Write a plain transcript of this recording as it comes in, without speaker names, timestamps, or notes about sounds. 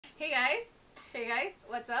Hey guys,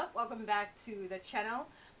 what's up? Welcome back to the channel.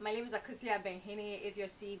 My name is akosuabenhene if you're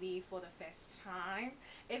CB for the first time.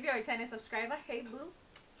 If you're a returning subscriber, hey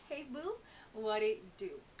boo, what it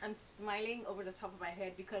do? I'm smiling over the top of my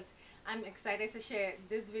head because I'm excited to share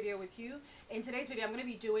this video with you. In today's video, I'm going to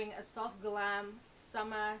be doing a soft glam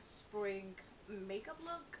summer spring makeup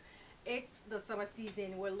look. It's the summer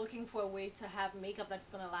season. We're looking for a way to have makeup that's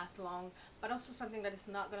going to last long, but also something that is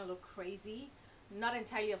not going to look crazy. Not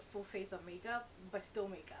entirely a full face of makeup, but still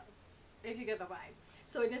makeup, if you get the vibe.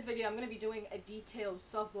 So in this video, I'm going to be doing a detailed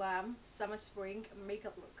soft glam summer spring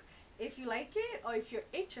makeup look. If you like it or if you're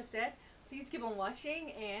interested, please keep on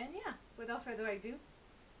watching. And yeah, without further ado,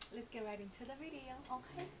 let's get right into the video,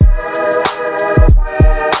 okay?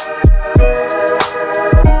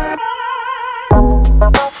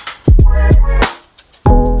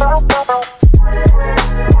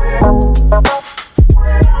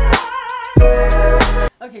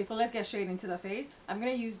 Okay, so let's get straight into the face. I'm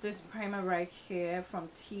gonna use this primer right here from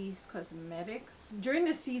Tease Cosmetics. During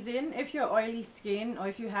the season, if you're oily skin or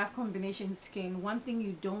if you have combination skin, one thing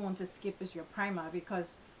you don't want to skip is your primer,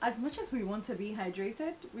 because as much as we want to be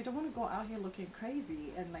hydrated, we don't want to go out here looking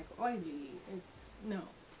crazy and like oily. No.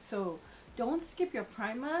 So don't skip your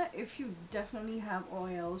primer. If you definitely have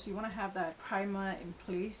oils, you want to have that primer in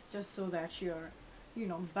place just so that you're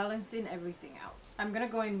balancing everything out. I'm gonna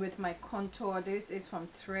go in with my contour. This is from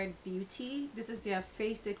Thread Beauty. This is their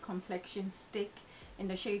Face It Complexion Stick in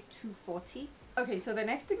the shade 240. Okay, so the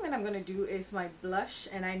next thing that I'm gonna do is my blush,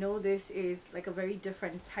 and I know this is like a very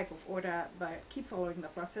different type of order, but keep following the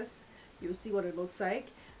process. You'll see what it looks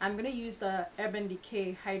like. I'm gonna use the Urban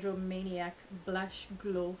Decay Hydromaniac Blush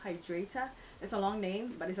Glow Hydrator. It's a long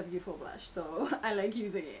name, but it's a beautiful blush, so I like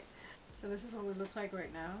using it. So this is what we look like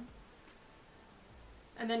right now.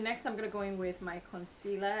 And then next I'm going to go in with my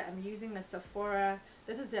concealer. I'm using the Sephora.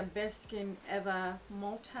 This is their Best Skin Ever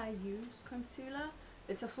multi-use concealer.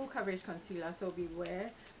 It's a full coverage concealer, so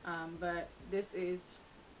beware. But this is,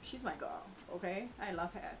 she's my girl, okay? I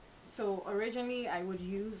love her. So originally I would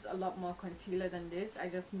use a lot more concealer than this. I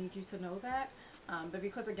just need you to know that. But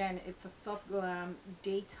because again, it's a soft glam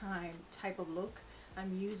daytime type of look,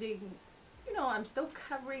 I'm using, I'm still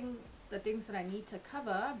covering the things that I need to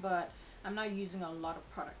cover, but I'm not using a lot of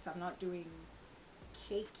products. I'm not doing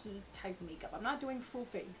cakey type makeup. I'm not doing full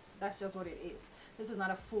face. That's just what it is. This is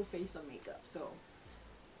not a full face of makeup. So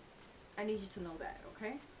I need you to know that,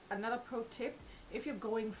 okay? Another pro tip, if you're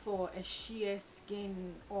going for a sheer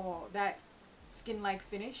skin or that skin-like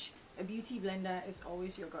finish, a beauty blender is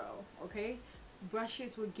always your girl, okay?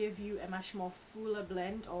 Brushes will give you a much more fuller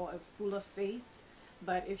blend or a fuller face.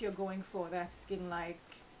 But if you're going for that skin-like,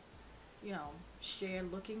 sheer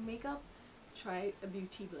looking makeup, try a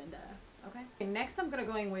beauty blender, okay? Next I'm gonna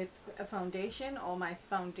go in with a foundation, or my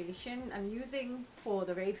foundation I'm using for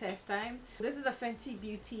the very first time. This is a Fenty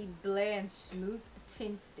Beauty Blend Smooth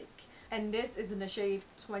Tint Stick, and this is in the shade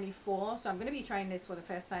 24, so I'm gonna be trying this for the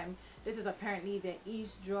first time. This is apparently the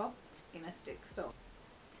Eavesdrop in a stick. So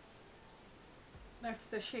that's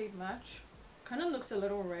the shade match. Kind of looks a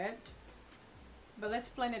little red, but let's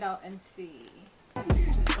blend it out and see. I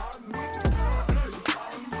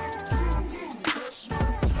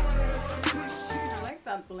like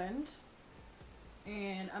that blend,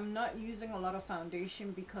 and I'm not using a lot of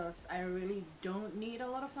foundation because I really don't need a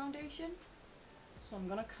lot of foundation. So I'm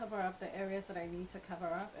gonna cover up the areas that I need to cover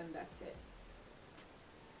up, and that's it.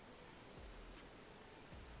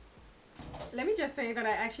 Let me just say that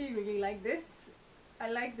I actually really like this. I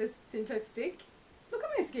like this tinter stick. Look at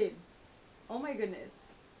my skin. Oh my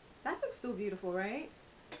goodness. That looks so beautiful, right?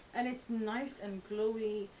 And it's nice and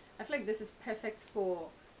glowy. I feel like this is perfect for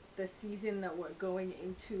the season that we're going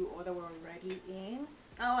into or that we're already in.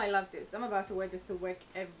 Oh, I love this. I'm about to wear this to work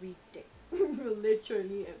every day.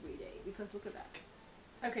 Literally every day, because look at that.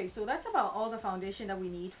 Okay, so that's about all the foundation that we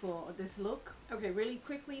need for this look. Okay, really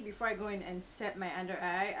quickly before I go in and set my under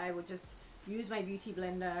eye, I will just use my beauty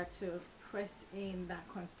blender to press in that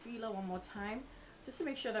concealer one more time, just to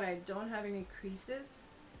make sure that I don't have any creases,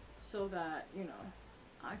 so that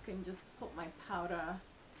I can just put my powder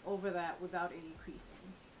over that without any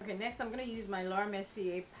creasing. Okay, next I'm going to use my Laura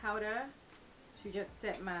Mercier powder to just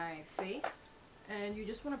set my face, and you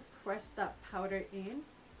just want to press that powder in.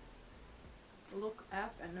 Look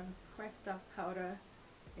up and then press that powder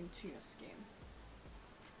into your skin.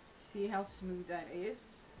 See how smooth that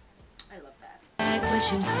is? I love that.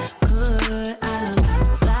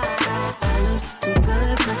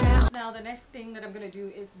 Now the next thing that I'm going to do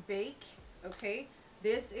is bake, okay?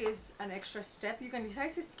 This is an extra step. You can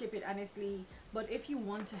decide to skip it, honestly, but if you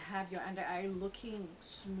want to have your under eye looking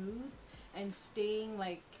smooth and staying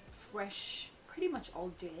like fresh pretty much all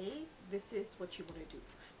day, this is what you want to do.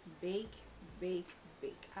 Bake, bake,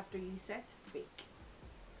 bake. After you set, bake.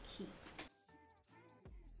 Key.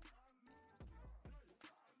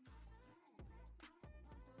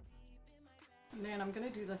 And then I'm gonna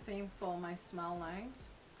do the same for my smile lines.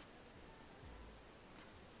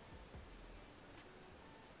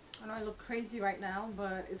 I know I look crazy right now,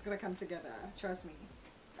 but it's gonna come together, trust me.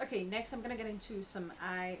 Okay, next I'm gonna get into some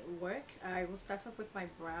eye work. I will start off with my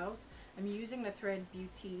brows. I'm using the Thread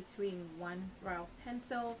Beauty 3-in-1 brow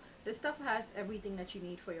pencil. This stuff has everything that you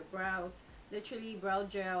need for your brows. Literally brow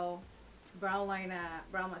gel, brow liner,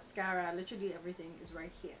 brow mascara, literally everything is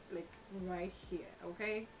right here, like right here,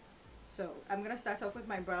 okay? So I'm gonna start off with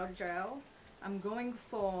my brow gel. I'm going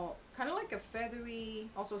for kind of like a feathery,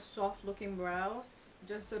 also soft looking brows,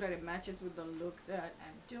 just so that it matches with the look that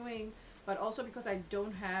I'm doing, but also because I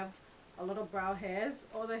don't have a lot of brow hairs.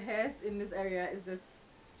 All the hairs in this area is just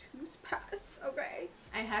too sparse, okay?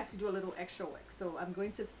 I have to do a little extra work, so I'm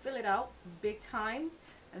going to fill it out big time,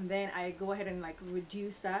 and then I go ahead and like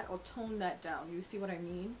reduce that or tone that down. You see what I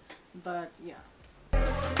mean? But yeah.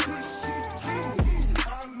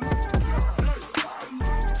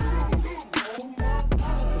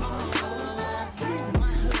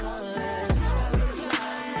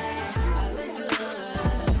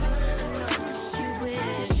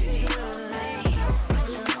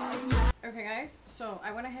 Okay guys, so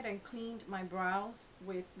I went ahead and cleaned my brows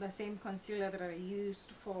with the same concealer that I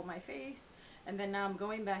used for my face, and then now I'm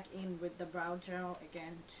going back in with the brow gel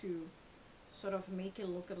again to sort of make it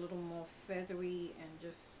look a little more feathery and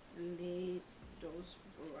just lay those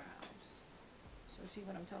brows. So see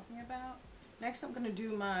what I'm talking about? Next I'm going to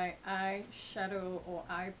do my eyeshadow or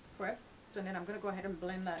eye prep, and then I'm going to go ahead and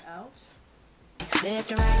blend that out. And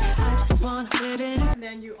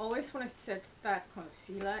then you always want to set that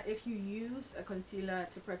concealer. If you use a concealer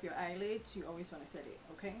to prep your eyelids, you always want to set it,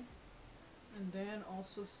 okay? And then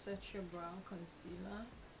also set your brow concealer.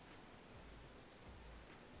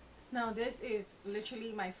 Now this is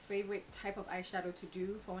literally my favorite type of eyeshadow to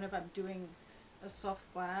do for whenever I'm doing a soft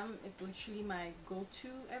glam. It's literally my go-to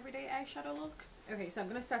everyday eyeshadow look. Okay, so I'm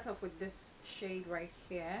gonna start off with this shade right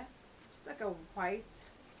here. It's like a white,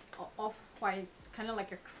 off-white, kind of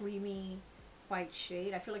like a creamy white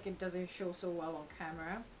shade. I feel like it doesn't show so well on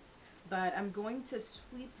camera, but I'm going to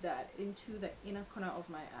sweep that into the inner corner of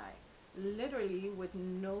my eye, literally with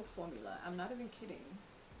no formula. I'm not even kidding.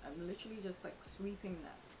 I'm literally just like sweeping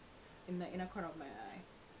that in the inner corner of my eye.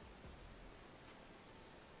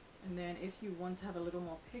 And then if you want to have a little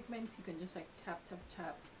more pigment, you can just like tap tap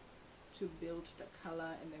tap to build the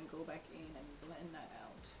color, and then go back in and blend that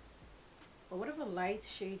out. But whatever light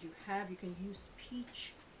shade you have, you can use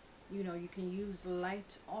peach, you know, you can use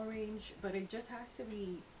light orange, but it just has to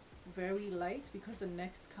be very light because the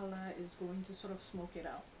next color is going to sort of smoke it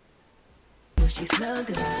out. She smell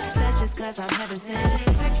good, that's just cause I'm having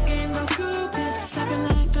sex game goes stupid, stopping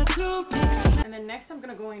like a toothpick. And then next I'm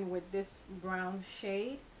gonna go in with this brown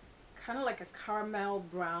shade, kind of like a caramel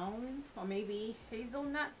brown, or maybe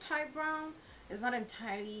hazelnut type brown. It's not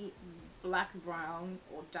entirely black brown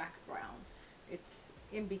or dark brown, it's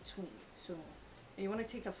in between. So you want to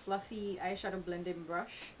take a fluffy eyeshadow blending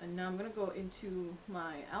brush, and now I'm gonna go into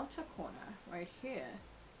my outer corner right here.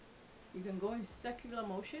 You can go in circular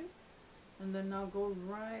motion, and then now go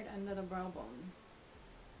right under the brow bone,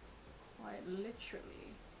 quite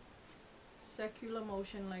literally circular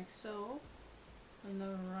motion like so, and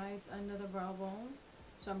then right under the brow bone.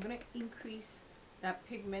 So I'm gonna increase that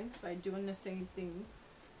pigment by doing the same thing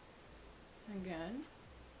again.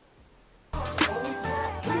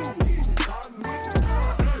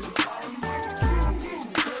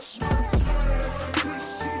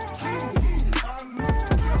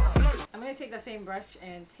 I'm gonna take the same brush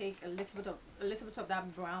and take a little bit of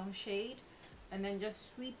that brown shade, and then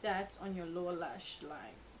just sweep that on your lower lash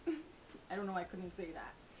line. I don't know why I couldn't say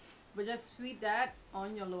that, but just sweep that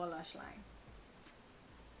on your lower lash line.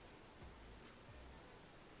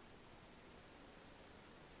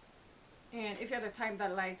 And if you're the type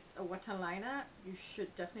that likes a water liner, you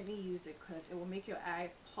should definitely use it because it will make your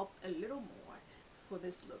eye pop a little more for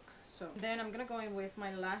this look. So then I'm gonna go in with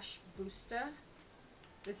my lash booster.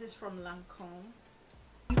 This is from Lancome.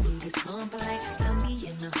 And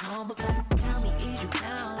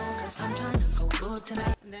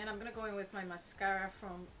then I'm gonna go in with my mascara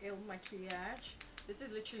from Il Maquillage. This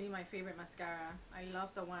is literally my favorite mascara. I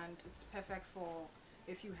love the wand. It's perfect for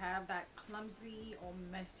if you have that clumsy or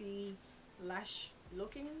messy lash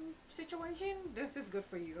looking situation. This is good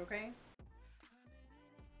for you, okay?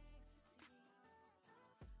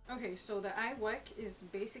 Okay, so the eye work is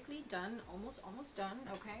basically done, almost done.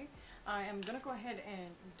 Okay, I am gonna go ahead and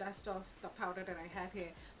dust off the powder that I have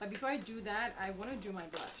here, but before I do that, I want to do my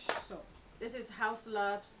blush. So this is House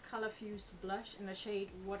Love's Color Fuse blush in the shade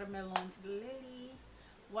Watermelon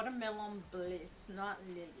Bliss, not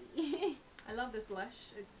Lily. I love this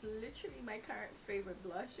blush. It's literally my current favorite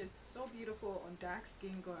blush. It's so beautiful on dark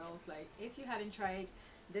skin girls. Like, if you haven't tried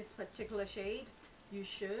this particular shade, you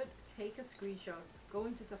should take a screenshot, go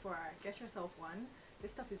into Sephora, get yourself one.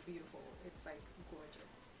 This stuff is beautiful. It's like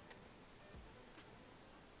gorgeous.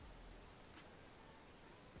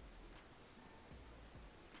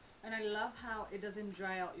 And I love how it doesn't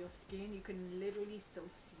dry out your skin. You can literally still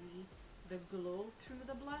see the glow through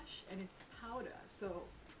the blush, and it's powder. So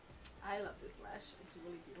I love this blush. It's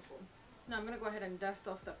really beautiful. Now I'm gonna go ahead and dust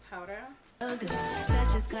off the powder.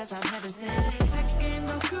 That's just 'cause I'm having sex.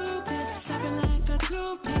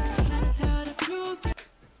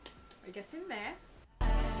 It gets in there.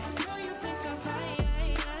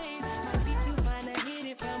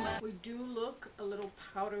 We do look a little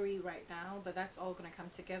powdery right now, but that's all gonna come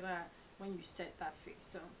together when you set that face.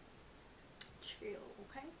 So chill,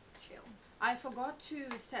 okay? Chill. I forgot to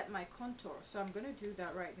set my contour, so I'm gonna do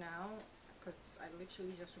that right now because I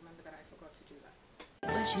literally just remembered that I forgot to do that.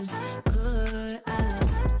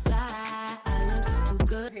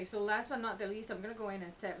 Okay, so last but not the least, I'm gonna go in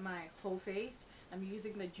and set my whole face. I'm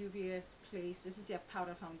using the Juvia's Place. This is their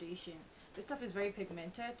powder foundation. This stuff is very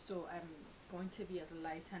pigmented, so I'm going to be as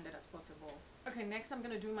light-handed as possible. Okay, next I'm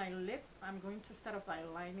gonna do my lip. I'm going to start off by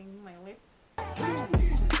lining my lip.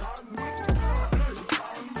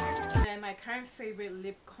 And then my current favorite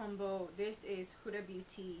lip combo, this is Huda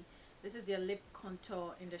Beauty. This is their lip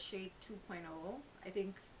contour in the shade 2.0. I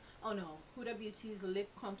think, oh no, Huda Beauty's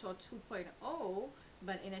lip contour 2.0,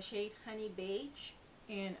 but in a shade Honey Beige.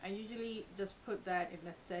 And I usually just put that in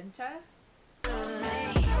the center.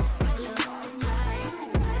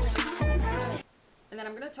 And then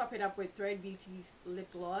I'm going to top it up with Thread Beauty's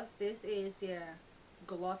lip gloss. This is their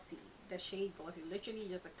Glossy, the shade Glossy, literally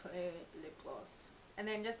just a clear lip gloss. And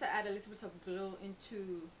then just to add a little bit of glow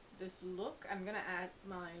into this look, I'm going to add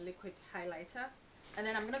my liquid highlighter. And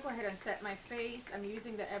then I'm going to go ahead and set my face. I'm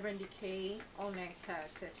using the Urban Decay All Nectar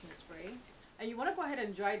Setting Spray. And you want to go ahead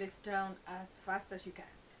and dry this down as fast as you can.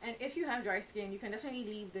 And if you have dry skin, you can definitely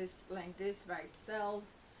leave this like this by itself.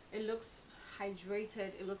 It looks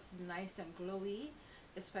hydrated, it looks nice and glowy.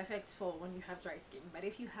 It's perfect for when you have dry skin. But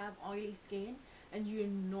if you have oily skin and you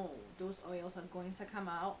know those oils are going to come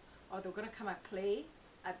out, or they're going to come at play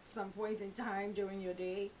at some point in time during your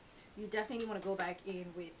day, you definitely want to go back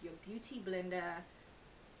in with your beauty blender.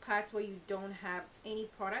 Parts where you don't have any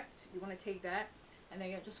products, you want to take that, and then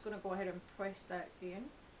you're just going to go ahead and press that in.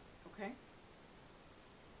 Okay.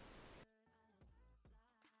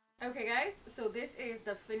 Okay guys, so this is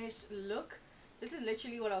the finished look. This is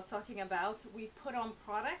literally what I was talking about. We put on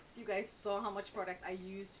products. You guys saw how much product I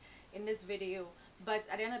used in this video, but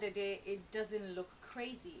at the end of the day, it doesn't look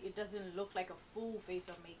crazy. It doesn't look like a full face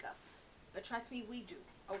of makeup, but trust me, we do.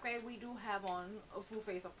 Okay, we do have on a full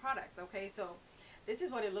face of products. Okay, so this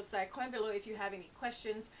is what it looks like. Comment below if you have any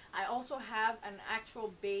questions. I also have an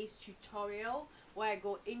actual base tutorial where I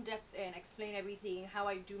go in depth and explain everything, how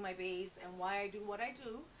I do my base and why I do what I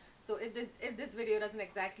do. So if this video doesn't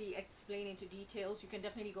exactly explain into details, you can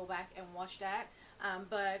definitely go back and watch that.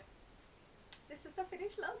 But this is the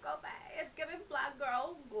finished look. Oh, it's giving black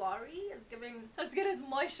girl glory. It's giving as good as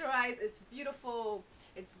moisturized. It's beautiful.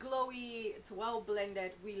 It's glowy. It's well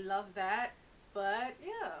blended. We love that. But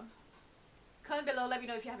yeah, comment below. Let me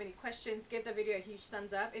know if you have any questions. Give the video a huge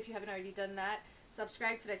thumbs up if you haven't already done that.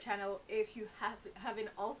 Subscribe to the channel if you haven't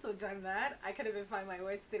also done that. I can't even find my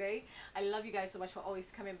words today. I love you guys so much for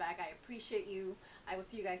always coming back. I appreciate you. I will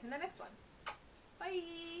see you guys in the next one. Bye.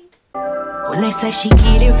 When they say she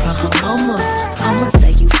get it from her mama, I'ma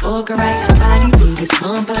say you fuck her right. Body rude is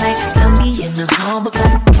humble like don't be in the humble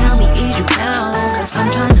type. Tell me is you down, cause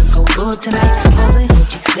I'm trying to go good tonight. Holding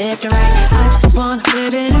hope she slept right. I just wanna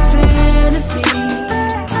put it